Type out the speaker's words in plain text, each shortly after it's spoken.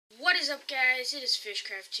up, guys? It is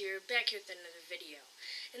Fishcraft here, back here with another video.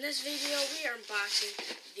 In this video, we are unboxing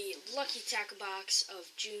the Lucky Tackle Box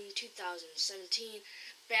of June 2017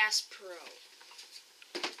 Bass Pro.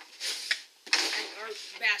 Or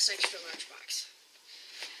Bass Extra Large Box.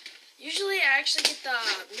 Usually, I actually get the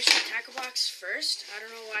Mystery Tackle Box first. I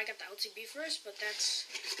don't know why I got the LTB first, but that's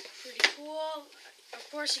pretty cool. Of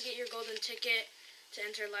course, you get your golden ticket to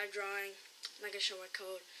enter live drawing. I'm not going to show my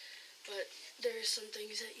code. But there's some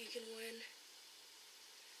things that you can win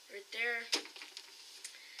right there.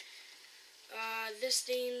 This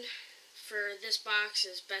theme for this box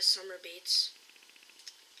is Best Summer Baits.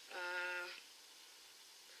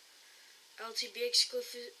 LTB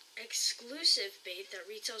exclusive bait that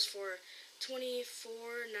retails for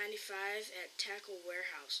 $24.95 at Tackle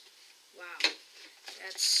Warehouse. Wow,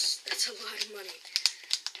 that's a lot of money.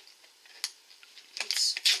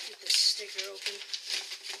 Let's get this sticker open.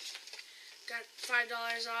 Got $5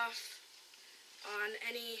 off on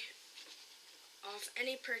any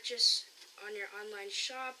purchase on your online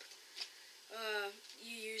shop.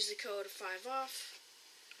 You use the code 5OFF,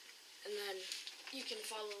 and then you can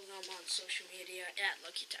follow them on social media at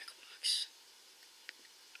Lucky Tackle Box.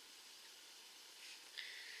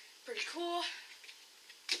 Pretty cool.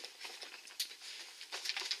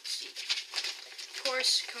 Let's see. Of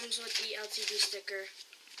course, comes with the LTB sticker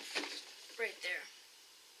right there.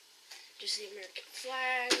 Just the American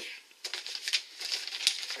flag.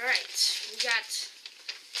 Alright, we got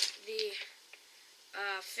the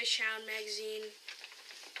Fish Hound magazine.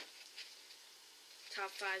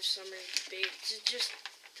 Top 5 summer baits. It just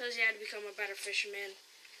tells you how to become a better fisherman.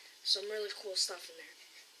 Some really cool stuff in there.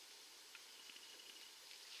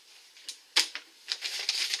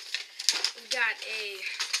 We've got a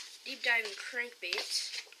deep diving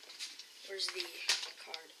crankbait. Where's the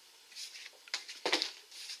card?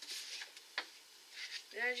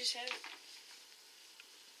 Did I just have it?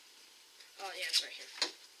 Oh, yeah, it's right here.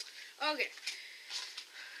 Okay.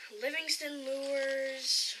 Livingston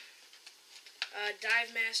Lures,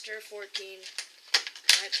 Dive Master 14.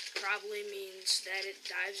 That probably means that it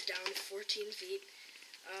dives down 14 feet.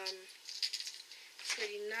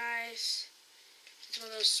 Pretty nice. It's one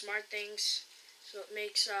of those smart things, so it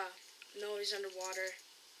makes noise underwater.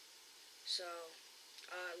 So,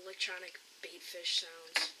 electronic bait fish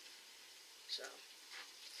sounds. So.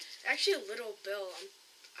 Actually, a little bill.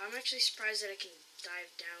 I'm actually surprised that I can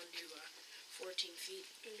dive down to 14 feet.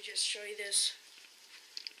 Let me just show you this.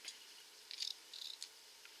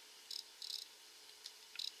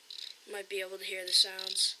 You might be able to hear the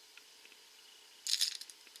sounds.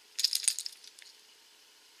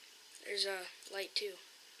 There's a light too.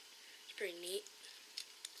 It's pretty neat.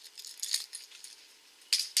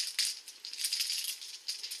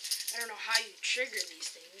 I don't know how you trigger these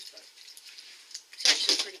things, but it's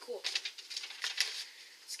actually pretty cool.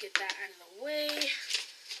 Let's get that out of the way.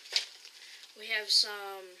 We have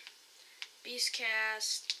some beast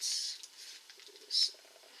casts.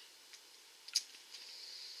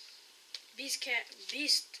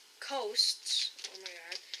 Beast coasts. Oh my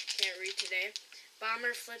god, can't read today.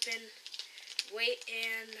 Bomber flipping, weight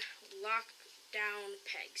and lockdown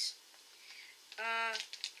pegs. I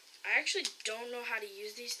actually don't know how to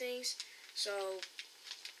use these things, so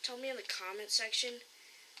tell me in the comment section.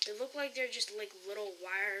 They look like they're just like little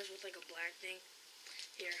wires with like a black thing.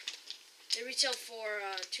 Here. They retail for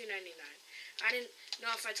 $2.99. I didn't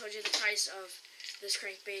know if I told you the price of this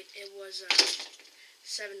crankbait. It was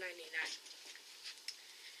 $7.99.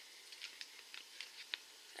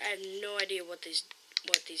 I have no idea what these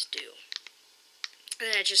do. And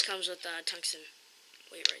then it just comes with tungsten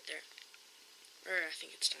weight right there. Or I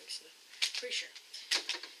think it's tungsten. Pretty sure.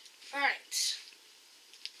 Alright.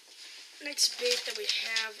 Next bait that we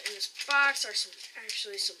have in this box are some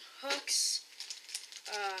hooks.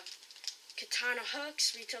 Katana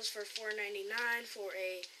hooks retails for $4.99 for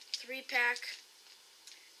a 3-pack.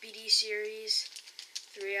 BD series,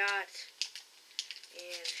 3/0,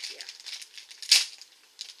 and yeah.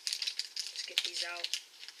 Let's get these out.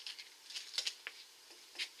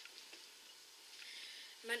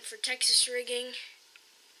 Meant for Texas rigging.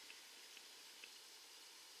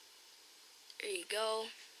 There you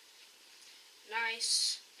go.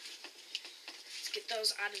 Nice. Let's get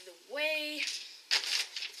those out of the way.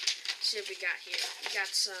 See what we got here. We got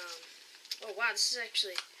some, oh wow, this is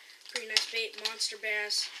actually pretty nice bait. Monster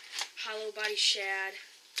bass, hollow body shad.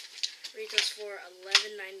 Retails for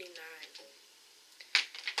 $11.99.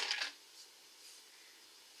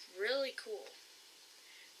 Really cool.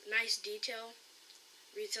 Nice detail.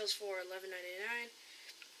 Retails for $11.99.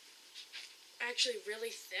 Actually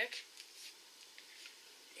really thick.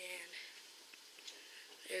 And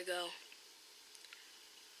There you go.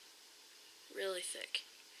 Really thick.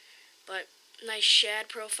 But nice shad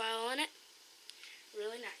profile on it.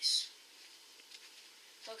 Really nice.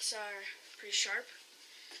 Hooks are pretty sharp.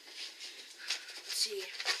 Let's see.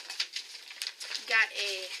 Got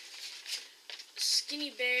a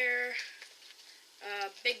Skinny Bear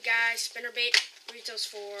big guy spinnerbait. Retails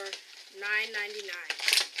for $9.99.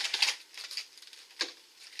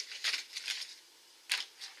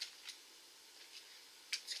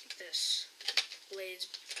 Let's get this blades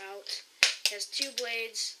out. It has 2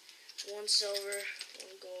 blades, 1 silver,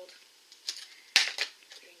 1 gold.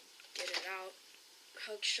 Get it out.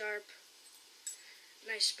 Hook sharp.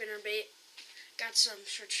 Nice spinnerbait. Got some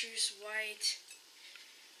chartreuse white.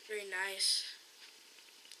 Very nice.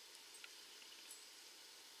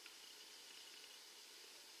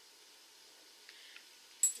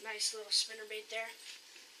 Nice little spinnerbait there.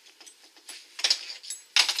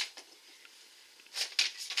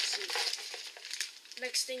 Let's see.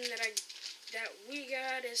 Next thing that we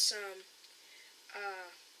got is some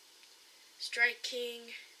Strike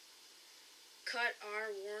King Cut R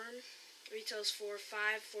Worm. Retails for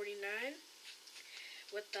 $5.49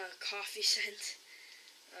 with the coffee scent.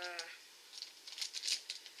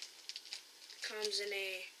 Comes in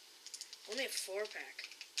only a 4-pack.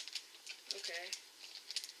 Okay.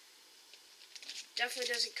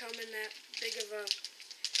 Definitely doesn't come in that big of a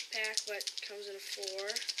pack, but comes in a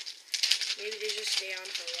 4. Maybe they just stay on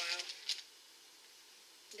for a while.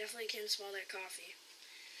 Definitely can smell that coffee.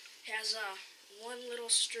 Has one little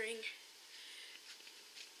string.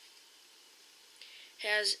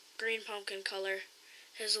 Has green pumpkin color.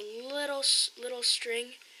 Has a little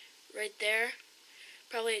string right there,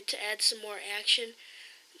 probably to add some more action,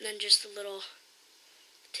 and then just a little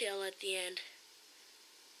tail at the end.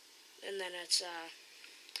 And then it's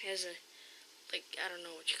has a, like, I don't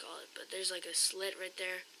know what you call it, but there's like a slit right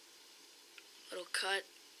there, little cut,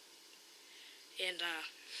 and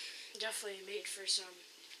definitely made for some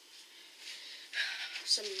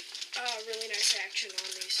really nice action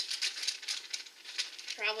on these.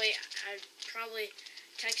 I'd probably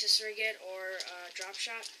Texas rig it or drop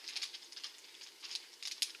shot.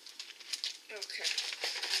 Okay.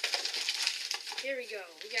 Here we go.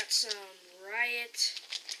 We got some Riot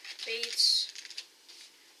baits.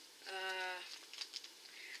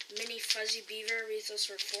 Mini Fuzzy Beaver. Retails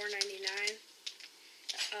for $4.99.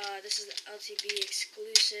 This is the LTB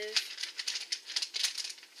exclusive.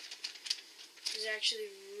 This is actually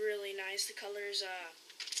really nice. The colors,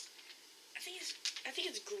 I think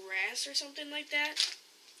it's grass or something like that.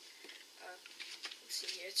 Let's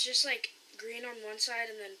see here. It's just like green on one side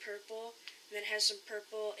and then purple, and then it has some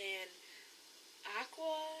purple and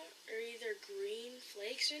aqua or either green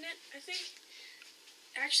flakes in it, I think.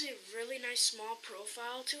 Actually a really nice small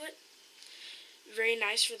profile to it. Very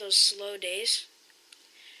nice for those slow days.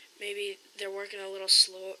 Maybe they're working a little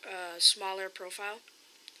smaller profile.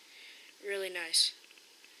 Really nice.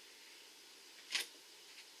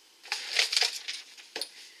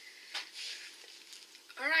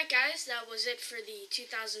 Alright guys, that was it for the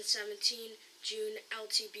 2017 June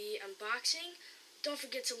LTB unboxing. Don't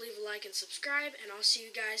forget to leave a like and subscribe, and I'll see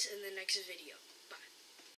you guys in the next video.